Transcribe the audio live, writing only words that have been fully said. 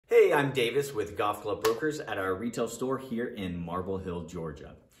Hey, I'm Davis with Golf Club Brokers at our retail store here in Marble Hill,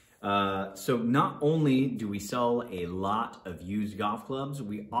 Georgia. So not only do we sell a lot of used golf clubs,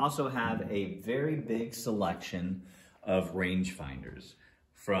 we also have a very big selection of rangefinders.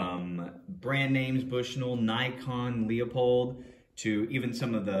 From brand names, Bushnell, Nikon, Leopold, to even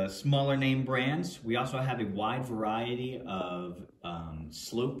some of the smaller name brands. We also have a wide variety of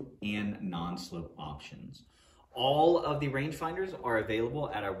slope and non-slope options. All of the rangefinders are available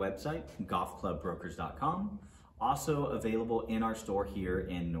at our website, golfclubbrokers.com. Also available in our store here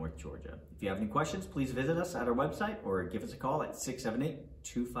in North Georgia. If you have any questions, please visit us at our website or give us a call at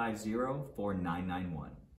 678-250-4991.